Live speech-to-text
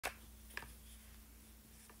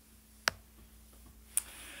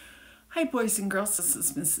Hi, boys and girls. This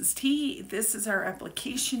is Mrs. T. This is our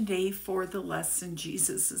application day for the lesson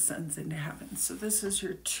Jesus Ascends into Heaven. So this is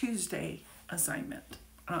your Tuesday assignment.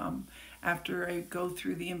 After I go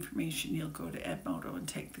through the information, you'll go to Edmodo and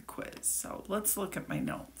take the quiz. So let's look at my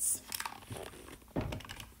notes.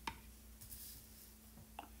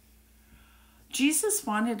 Jesus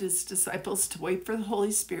wanted his disciples to wait for the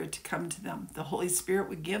Holy Spirit to come to them. The Holy Spirit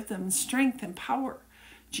would give them strength and power.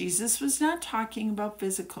 Jesus was not talking about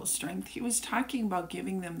physical strength. He was talking about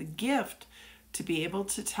giving them the gift to be able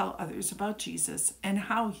to tell others about Jesus and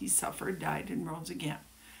how he suffered, died, and rose again.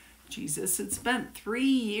 Jesus had spent 3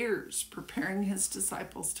 years preparing his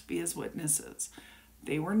disciples to be his witnesses.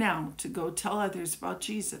 They were now to go tell others about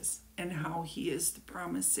Jesus and how he is the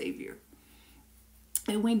promised Savior.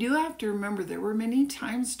 And we do have to remember there were many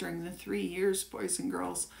times during the 3 years, boys and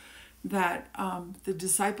girls, that the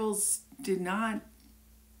disciples did not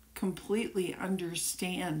completely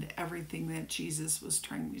understand everything that Jesus was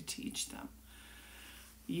trying to teach them.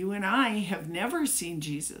 You and I have never seen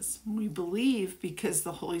Jesus. We believe because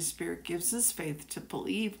the Holy Spirit gives us faith to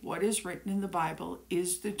believe what is written in the Bible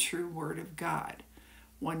is the true Word of God.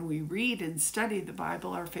 When we read and study the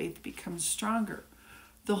Bible, our faith becomes stronger.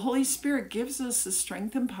 The Holy Spirit gives us the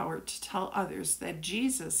strength and power to tell others that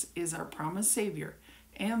Jesus is our promised Savior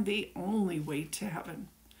and the only way to heaven.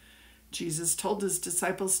 Jesus told his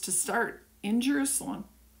disciples to start in Jerusalem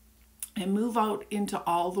and move out into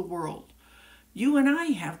all the world. You and I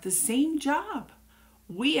have the same job.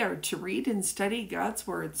 We are to read and study God's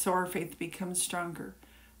Word so our faith becomes stronger.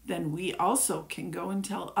 Then we also can go and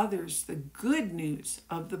tell others the good news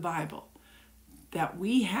of the Bible, that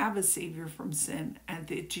we have a Savior from sin and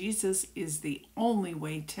that Jesus is the only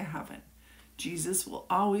way to heaven. Jesus will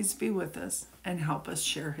always be with us and help us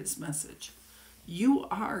share his message. You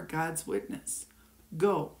are God's witness.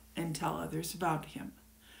 Go and tell others about him.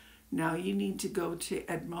 Now you need to go to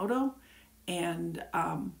Edmodo and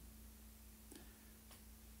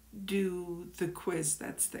do the quiz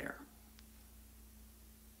that's there.